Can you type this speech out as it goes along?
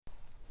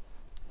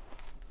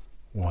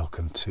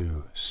Welcome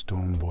to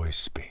Stormboy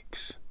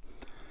Speaks,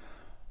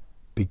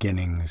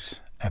 Beginnings,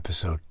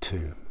 Episode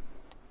 2.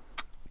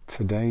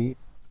 Today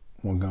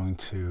we're going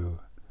to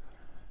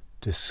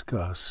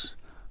discuss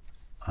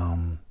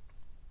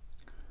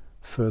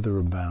further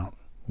about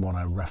what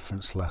I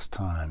referenced last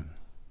time,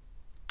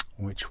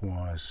 which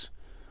was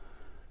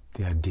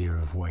the idea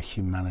of where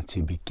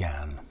humanity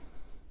began.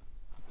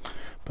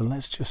 But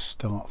let's just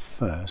start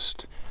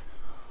first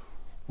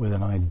with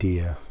an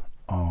idea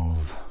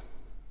of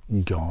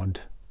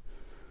God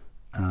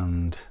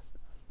and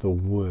the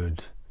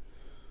word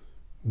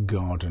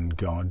God and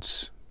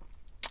gods,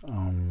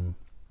 and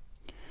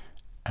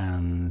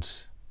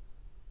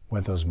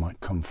where those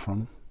might come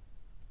from,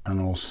 and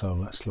also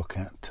let's look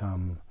at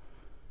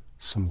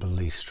some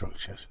belief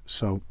structures.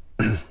 So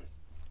if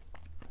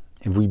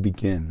we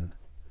begin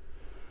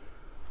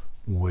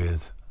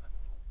with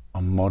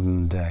a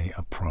modern day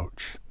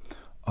approach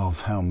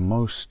of how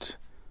most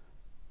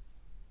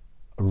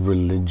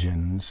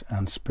religions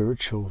and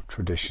spiritual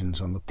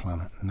traditions on the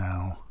planet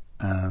now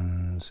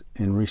and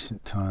in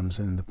recent times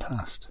and in the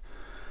past,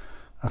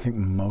 I think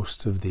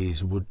most of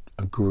these would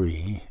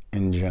agree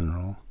in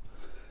general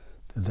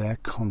that their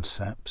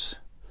concepts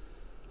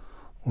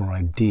or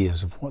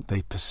ideas of what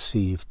they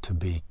perceive to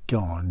be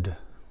God,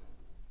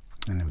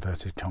 in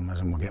inverted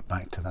commas, and we'll get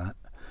back to that,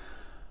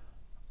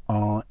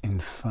 are in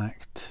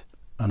fact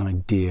an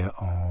idea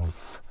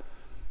of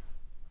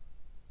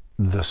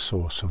the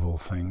source of all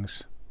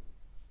things,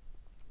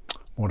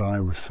 what I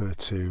refer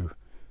to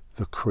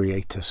the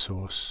creator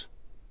source,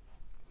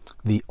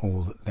 the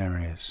all that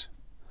there is.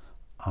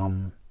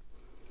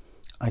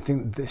 I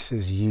think this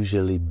is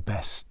usually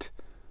best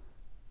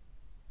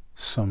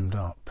summed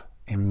up,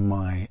 in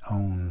my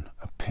own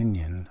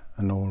opinion,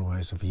 and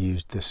always have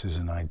used this as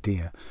an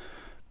idea,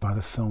 by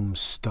the film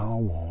Star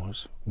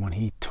Wars, when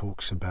he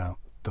talks about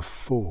the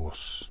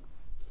Force.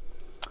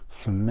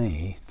 For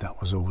me, that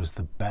was always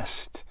the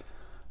best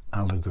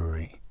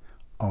allegory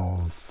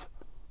of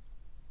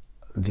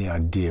the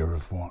idea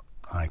of what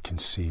I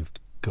conceived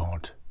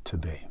God to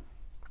be.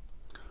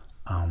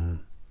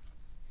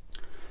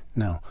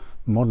 Now,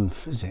 modern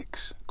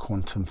physics,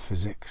 quantum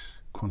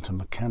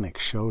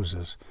mechanics shows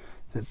us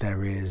that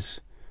there is,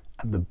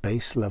 at the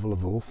base level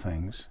of all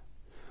things,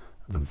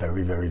 the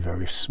very, very,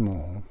 very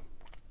small,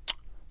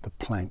 the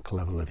Planck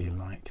level, if you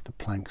like, the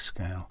Planck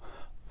scale,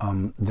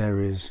 there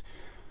is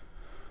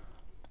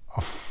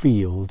a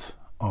field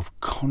of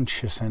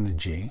conscious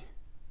energy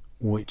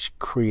which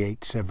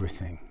creates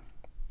everything,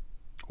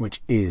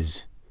 which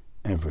is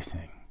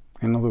everything.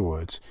 In other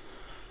words,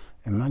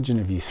 imagine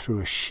if you threw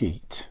a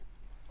sheet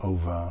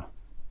over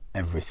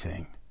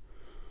everything.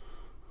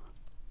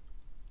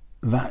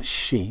 That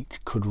sheet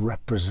could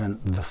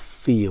represent the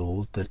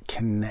field that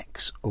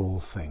connects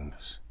all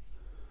things.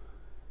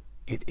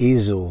 It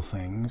is all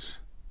things,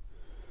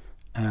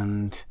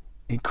 and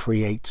it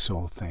creates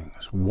all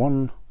things.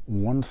 One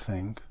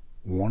thing,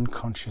 one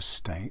conscious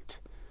state,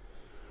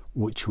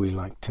 which we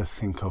like to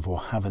think of or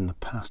have in the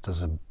past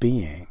as a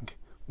being.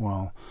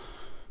 Well,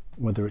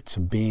 whether it's a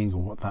being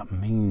or what that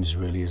means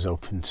really is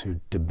open to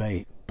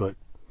debate, but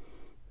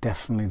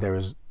definitely there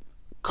is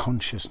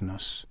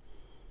consciousness,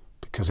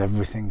 because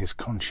everything is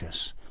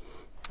conscious.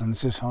 And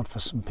this is hard for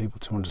some people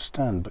to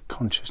understand, but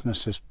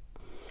consciousness is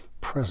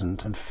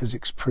present, and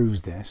physics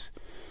proves this.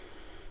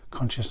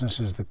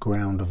 Consciousness is the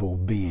ground of all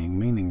being,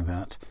 meaning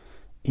that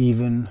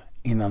even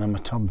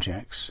inanimate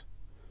objects,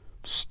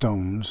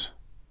 stones,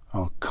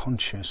 are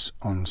conscious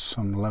on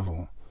some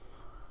level.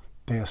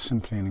 They are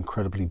simply an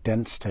incredibly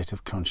dense state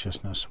of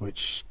consciousness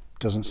which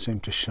doesn't seem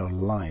to show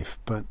life,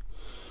 but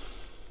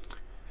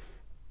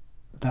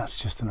that's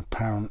just an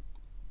apparent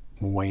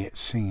way it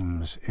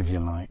seems, if you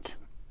like.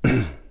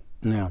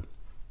 Now,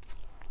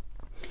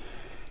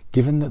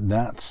 given that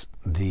that's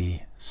the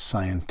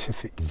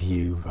scientific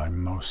view by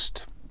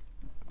most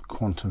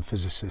quantum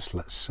physicists,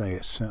 let's say,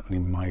 it's certainly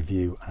my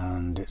view,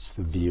 and it's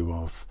the view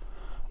of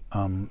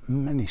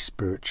many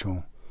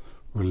spiritual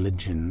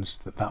religions,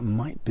 that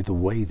might be the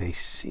way they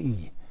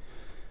see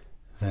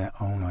their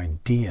own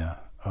idea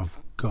of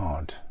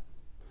God.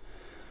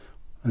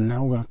 And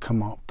now we're going to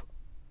come up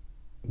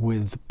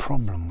with the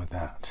problem with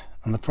that.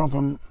 And the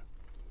problem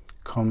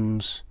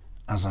comes,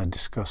 as I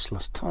discussed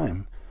last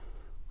time,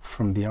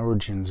 from the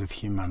origins of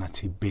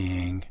humanity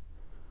being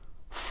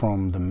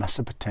from the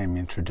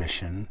Mesopotamian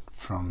tradition,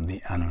 from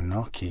the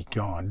Anunnaki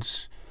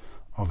gods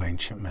of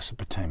ancient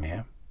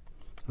Mesopotamia,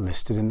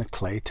 listed in the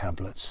clay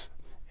tablets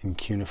in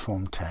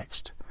cuneiform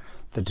text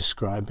that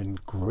describe in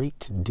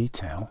great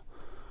detail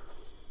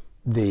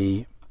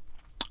the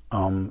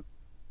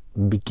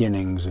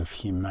beginnings of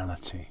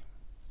humanity.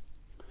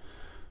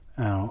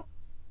 Now,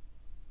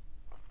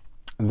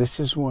 this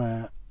is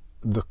where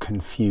the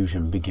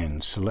confusion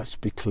begins, so let's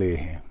be clear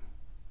here.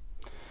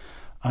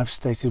 I've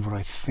stated what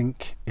I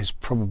think is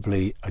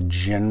probably a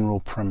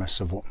general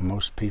premise of what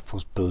most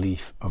people's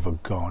belief of a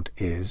God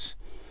is: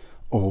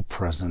 all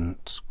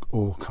present,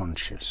 all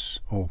conscious,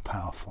 all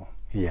powerful.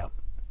 Yeah.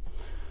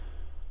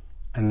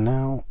 And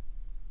now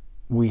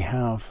we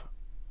have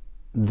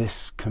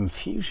this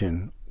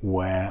confusion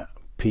where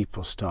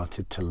people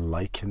started to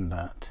liken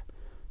that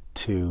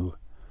to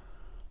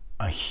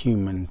a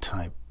human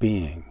type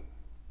being.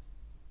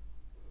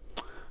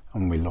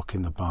 And we look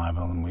in the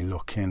Bible, and we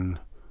look in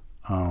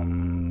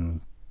the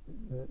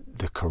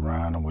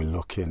Quran, and we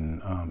look in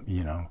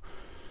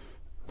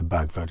the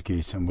Bhagavad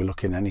Gita, and we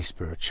look in any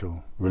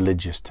spiritual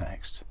religious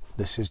text.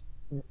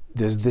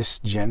 There's this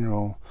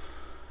general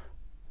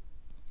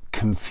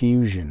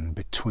confusion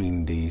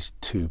between these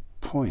 2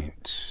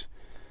 points,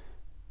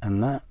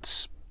 and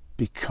that's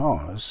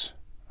because,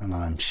 and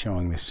I'm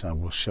showing this, I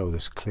will show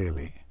this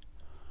clearly,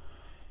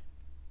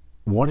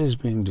 what is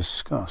being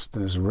discussed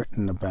and is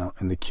written about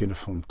in the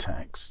cuneiform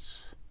texts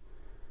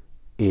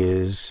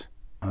is,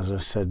 as I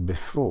said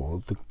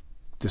before,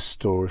 the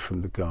story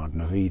from the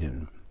Garden of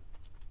Eden.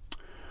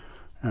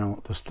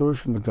 Now, the story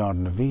from the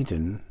Garden of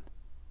Eden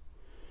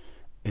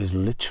is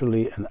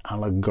literally an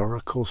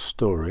allegorical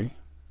story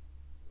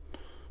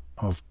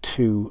of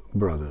 2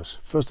 brothers.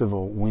 First of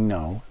all, we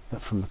know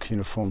that from the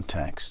cuneiform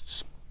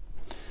texts,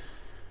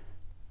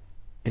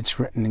 it's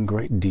written in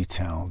great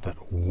detail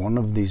that one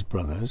of these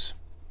brothers,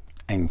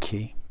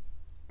 Enki,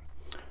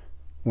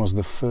 was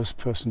the first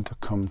person to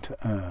come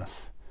to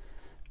Earth,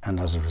 and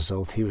as a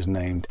result he was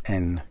named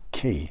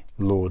Enki,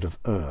 Lord of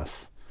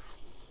Earth,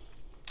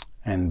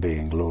 En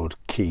being Lord,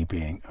 Ki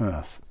being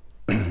Earth.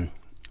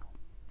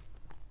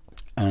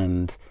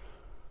 And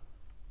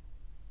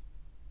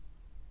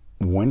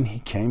when he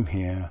came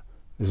here,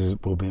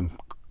 will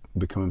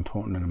become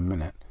important in a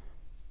minute,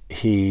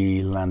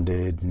 he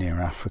landed near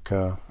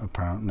Africa,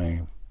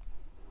 apparently,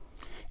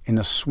 in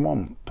a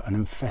swamp, an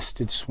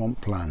infested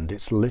swampland.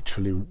 It's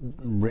literally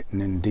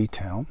written in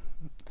detail.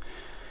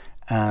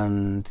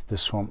 And the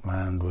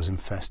swampland was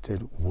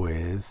infested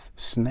with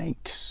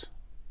snakes.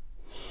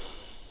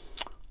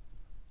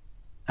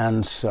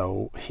 And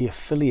so he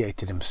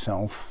affiliated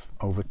himself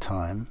over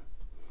time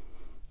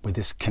with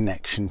this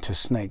connection to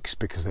snakes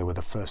because they were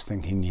the first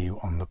thing he knew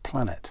on the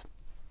planet.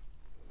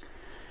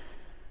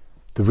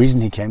 The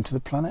reason he came to the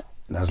planet,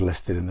 as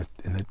listed in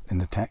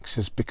the text,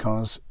 is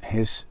because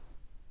his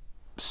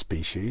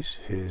species,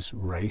 his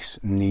race,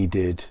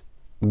 needed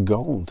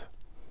gold,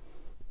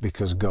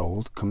 because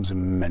gold comes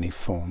in many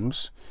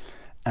forms,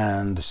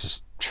 and this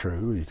is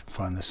true, you can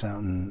find this out,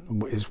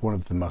 and is one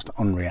of the most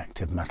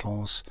unreactive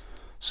metals,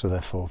 so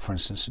therefore, for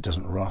instance, it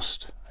doesn't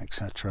rust,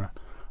 etc.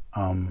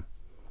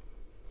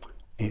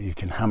 You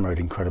can hammer it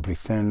incredibly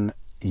thin.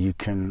 You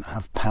can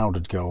have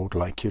powdered gold,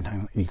 like you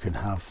can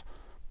have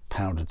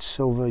powdered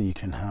silver, you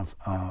can have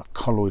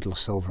colloidal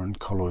silver and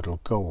colloidal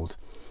gold.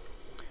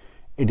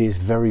 It is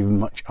very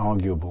much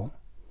arguable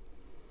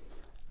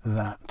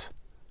that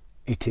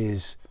it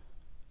is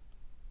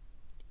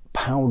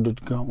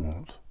powdered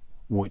gold,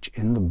 which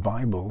in the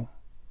Bible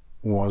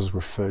was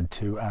referred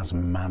to as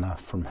manna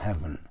from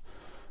heaven,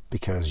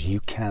 because you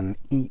can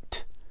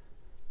eat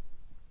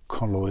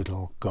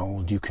colloidal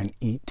gold, you can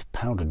eat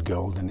powdered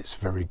gold, and it's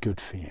very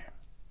good for you,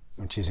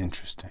 which is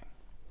interesting.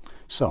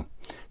 So,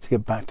 to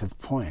get back to the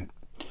point,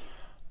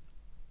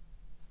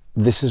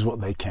 this is what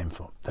they came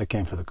for. They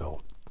came for the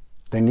gold.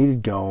 They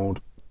needed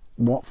gold.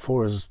 What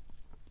for is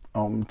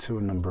to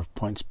a number of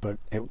points, but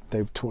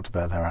they've talked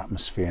about their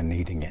atmosphere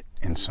needing it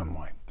in some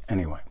way.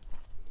 Anyway,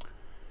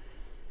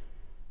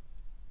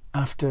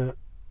 after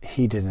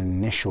he did an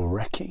initial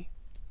recce,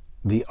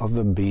 the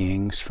other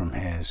beings from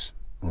his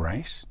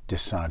race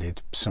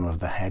decided, some of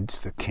the heads,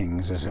 the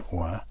kings as it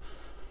were,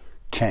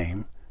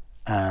 came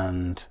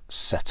and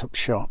set up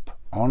shop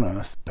on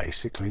Earth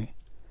basically,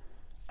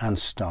 and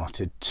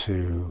started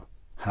to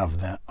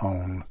have their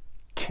own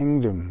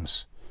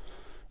kingdoms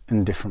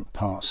in different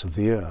parts of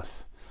the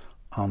Earth,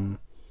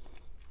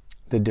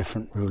 the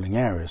different ruling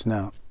areas.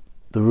 Now,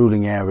 the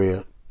ruling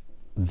area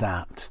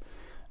that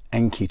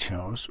Enki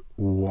chose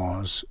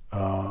was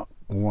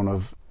one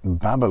of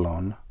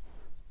Babylon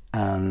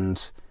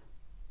and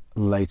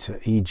later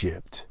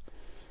Egypt.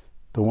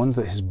 The ones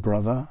that his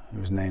brother, who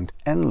was named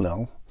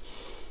Enlil,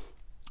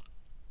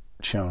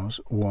 chose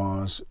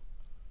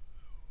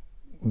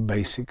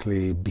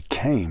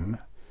became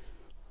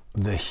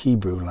the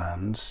Hebrew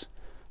lands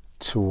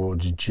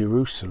towards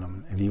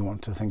Jerusalem, if you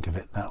want to think of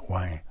it that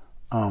way.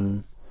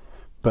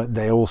 But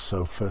they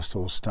also first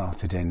all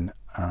started in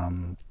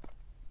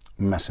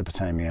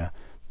Mesopotamia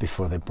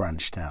before they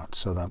branched out.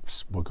 So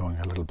we're going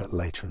a little bit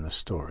later in the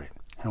story.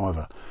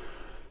 However,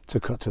 to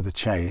cut to the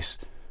chase,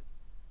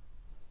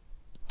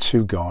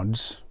 2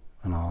 gods,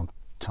 and I'll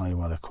tell you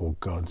why they're called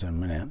gods in a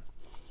minute,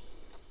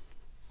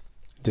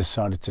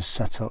 decided to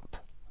set up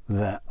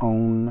their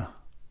own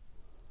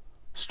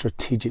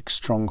strategic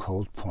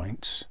stronghold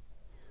points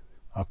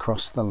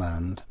across the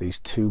land. These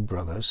 2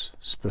 brothers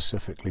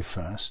specifically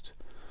first.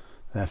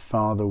 Their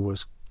father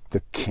was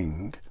the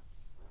king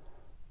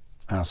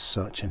as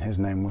such, and his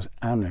name was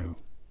Anu,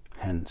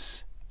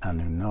 hence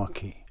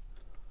Anunnaki.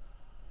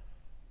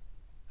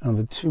 Now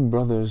the 2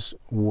 brothers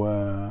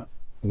were,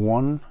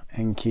 one,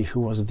 Enki, who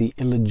was the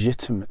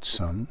illegitimate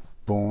son,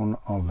 born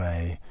of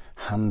a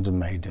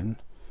handmaiden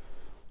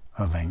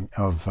of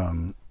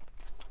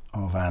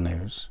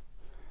Anu's,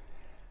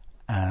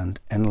 and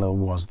Enlil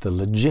was the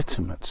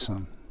legitimate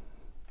son.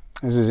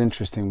 This is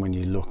interesting when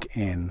you look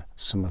in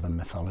some of the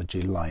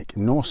mythology, like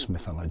Norse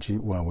mythology,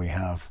 where we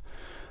have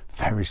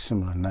very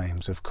similar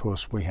names. Of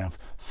course, we have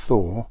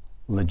Thor,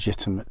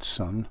 legitimate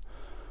son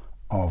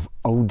of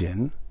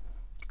Odin,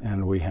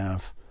 and we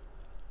have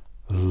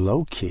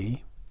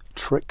Loki,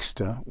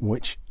 trickster,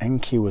 which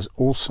Enki was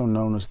also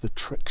known as the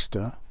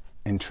trickster,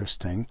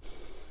 interesting,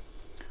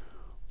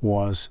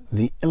 was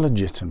the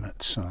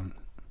illegitimate son.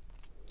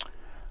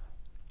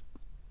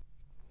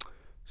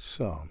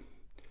 So,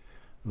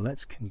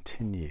 let's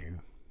continue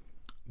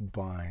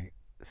by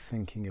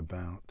thinking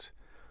about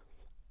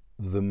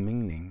the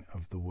meaning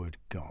of the word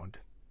God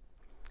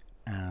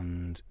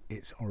and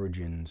its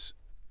origins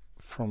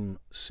from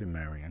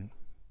Sumerian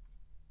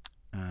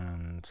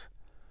and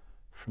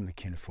from the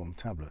cuneiform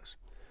tablets.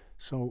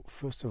 So,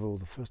 first of all,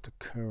 the first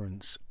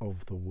occurrence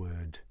of the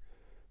word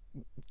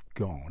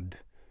God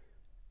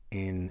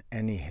in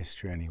any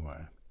history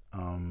anywhere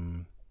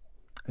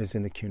is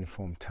in the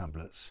cuneiform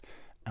tablets,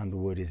 and the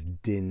word is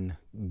Din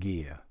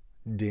Gir.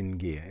 Din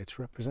Gir. It's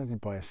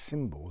represented by a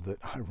symbol that,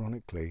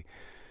 ironically,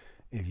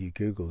 if you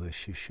Google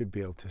this, you should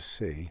be able to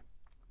see,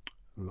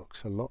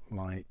 looks a lot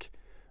like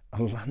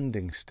a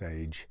landing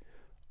stage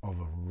of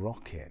a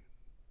rocket,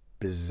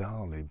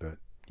 bizarrely, but,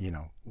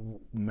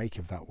 make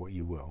of that what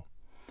you will.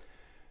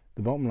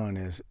 The bottom line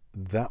is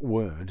that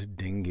word,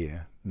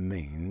 Dingir,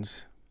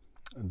 means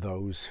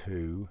those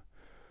who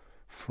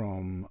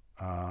from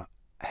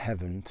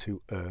heaven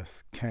to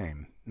earth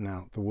came.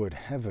 Now, the word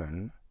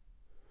heaven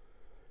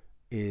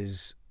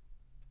is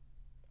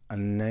a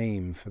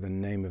name for the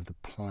name of the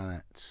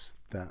planets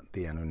that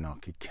the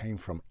Anunnaki came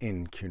from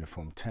in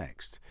cuneiform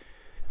text.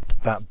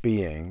 That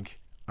being,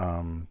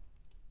 a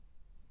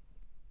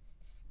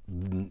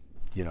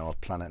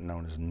planet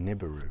known as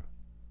Nibiru.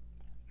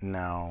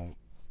 Now,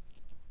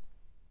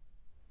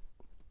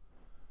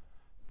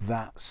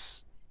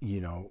 that's,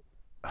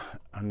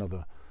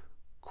 another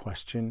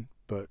question,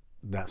 but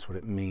that's what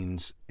it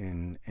means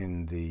in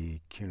the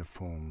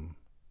cuneiform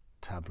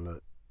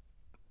tablet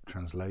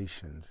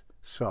translations.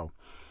 So,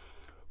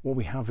 what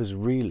we have is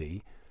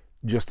really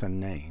just a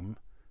name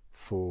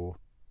for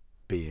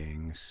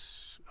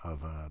beings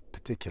of a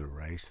particular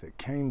race that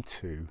came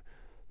to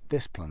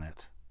this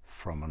planet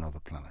from another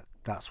planet.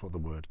 That's what the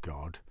word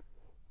God,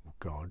 or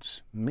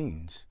gods,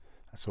 means.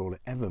 That's all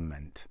it ever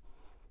meant.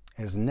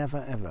 It has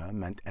never ever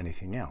meant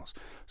anything else.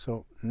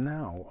 So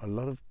now a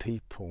lot of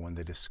people, when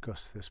they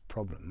discuss this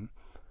problem,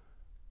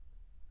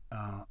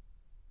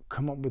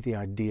 come up with the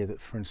idea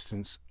that, for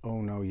instance,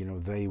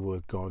 they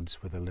were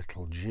gods with a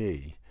little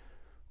g.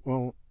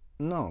 Well,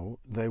 no,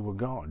 they were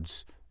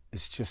gods.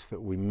 It's just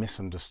that we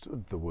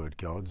misunderstood the word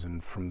gods,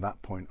 and from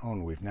that point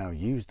on we've now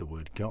used the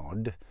word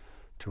God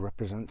to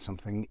represent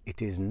something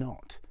it is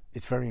not.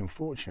 It's very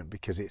unfortunate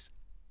because it's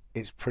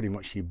pretty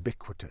much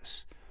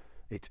ubiquitous.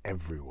 It's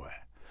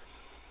everywhere.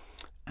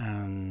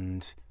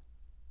 And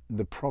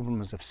the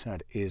problem, as I've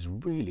said, is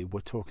really we're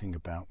talking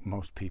about,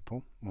 most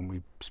people, when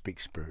we speak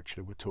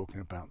spiritually, we're talking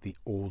about the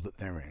all that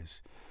there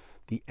is,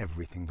 the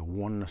everything, the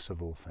oneness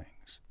of all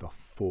things, the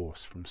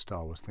force from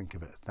Star Wars, think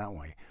of it as that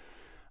way,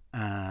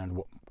 and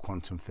what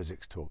quantum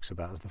physics talks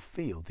about as the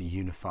field, the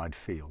unified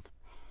field.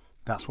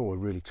 That's what we're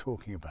really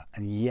talking about.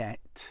 And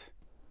yet,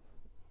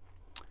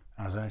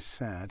 as I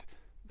said,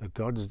 the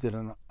gods did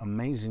an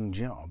amazing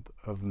job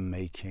of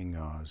making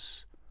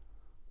us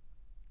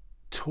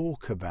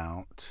talk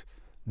about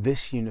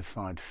this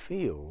unified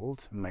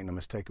field, make no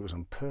mistake, it was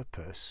on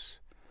purpose,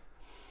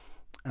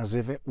 as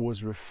if it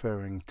was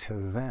referring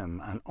to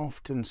them, and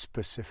often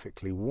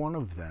specifically one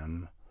of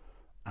them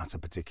at a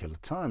particular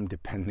time,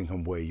 depending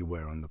on where you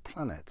were on the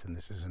planet. And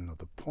this is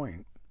another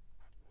point.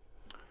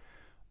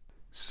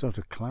 So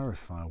to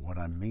clarify what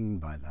I mean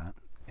by that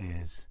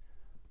is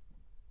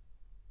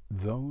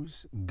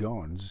those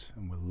gods,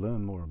 and we'll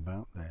learn more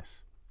about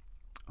this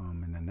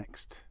in the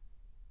next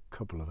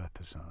couple of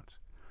episodes,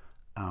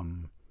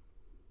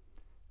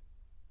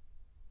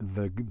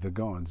 the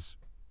gods,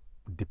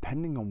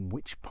 depending on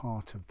which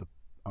part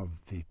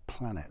of the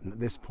planet, and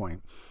at this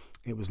point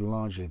it was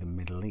largely the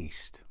Middle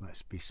East,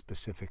 let's be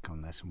specific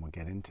on this, and we'll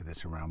get into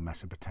this, around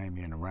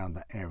Mesopotamia and around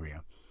that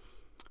area,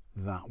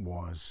 that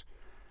was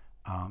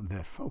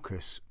their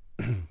focus.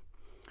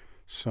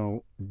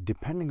 So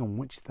depending on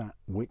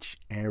which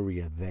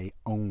area they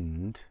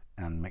owned,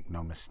 and make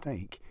no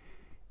mistake,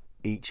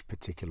 each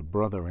particular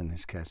brother, in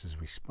this case as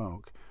we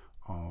spoke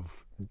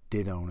of,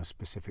 did own a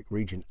specific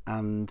region,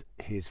 and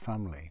his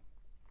family.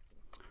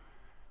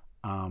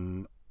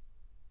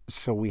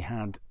 So we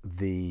had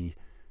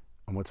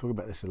and we'll talk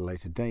about this at a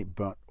later date,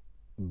 but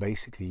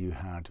basically you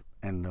had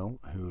Enlil,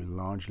 who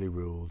largely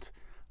ruled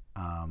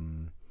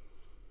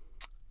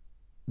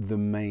the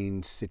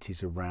main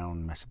cities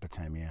around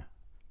Mesopotamia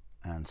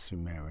and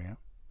Sumeria,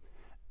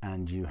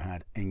 and you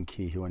had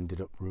Enki, who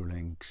ended up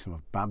ruling some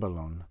of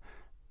Babylon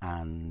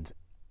and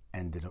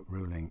ended up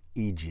ruling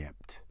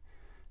Egypt.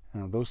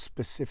 Now, those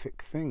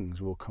specific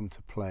things will come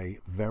to play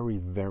very,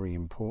 very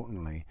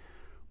importantly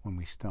when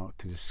we start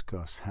to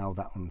discuss how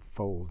that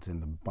unfolds in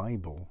the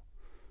Bible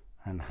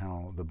and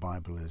how the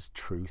Bible is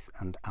truth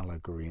and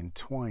allegory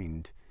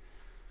entwined.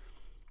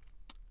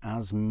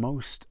 As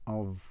most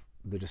of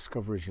the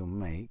discoveries you'll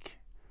make,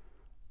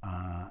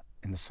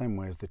 in the same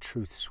way as the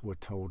truths were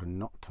told and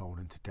not told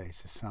in today's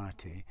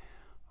society,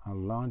 are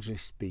largely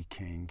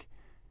speaking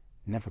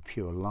never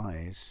pure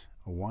lies.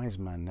 A wise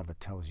man never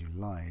tells you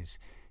lies.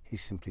 He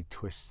simply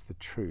twists the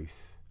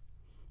truth,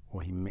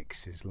 or he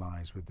mixes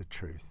lies with the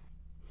truth.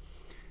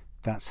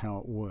 That's how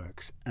it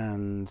works.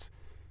 And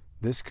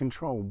this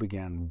control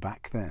began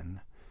back then,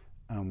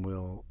 and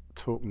we'll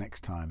talk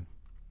next time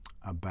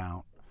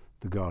about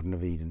the Garden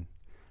of Eden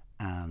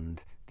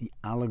and the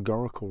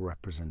allegorical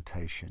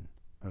representation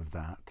of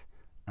that,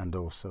 and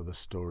also the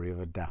story of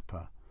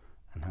Adapa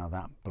and how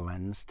that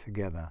blends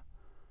together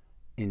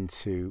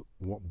into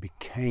what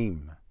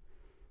became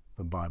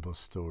the Bible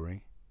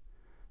story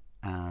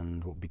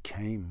and what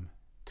became,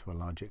 to a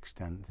large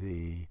extent,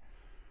 the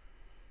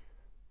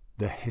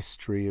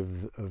history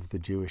of the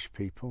Jewish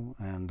people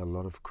and a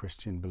lot of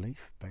Christian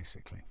belief,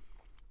 basically.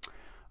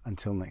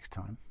 Until next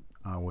time,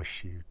 I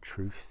wish you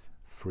truth,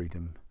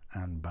 freedom,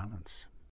 and balance.